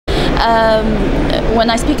When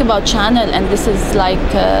I speak about channel, and this is like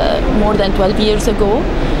more than 12 years ago,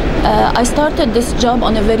 I started this job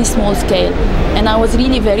on a very small scale, and I was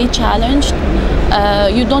really very challenged.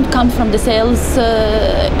 You don't come from the sales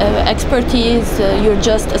expertise, you're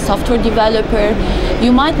just a software developer.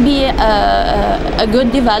 You might be a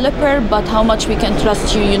good developer, but how much we can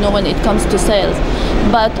trust you, when it comes to sales.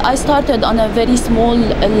 But I started on a very small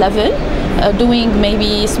level, doing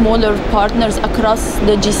maybe smaller partners across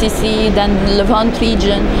the GCC, then Levant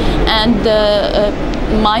region, and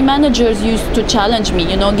my managers used to challenge me,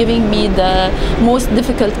 giving me the most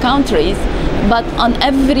difficult countries. But on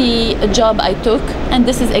every job I took, and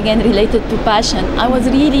this is again related to passion, I was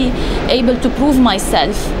really able to prove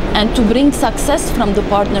myself and to bring success from the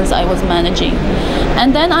partners I was managing.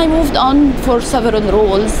 And then I moved on for several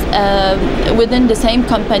roles within the same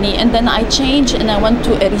company, and then I changed and I went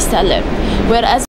to a reseller. Whereas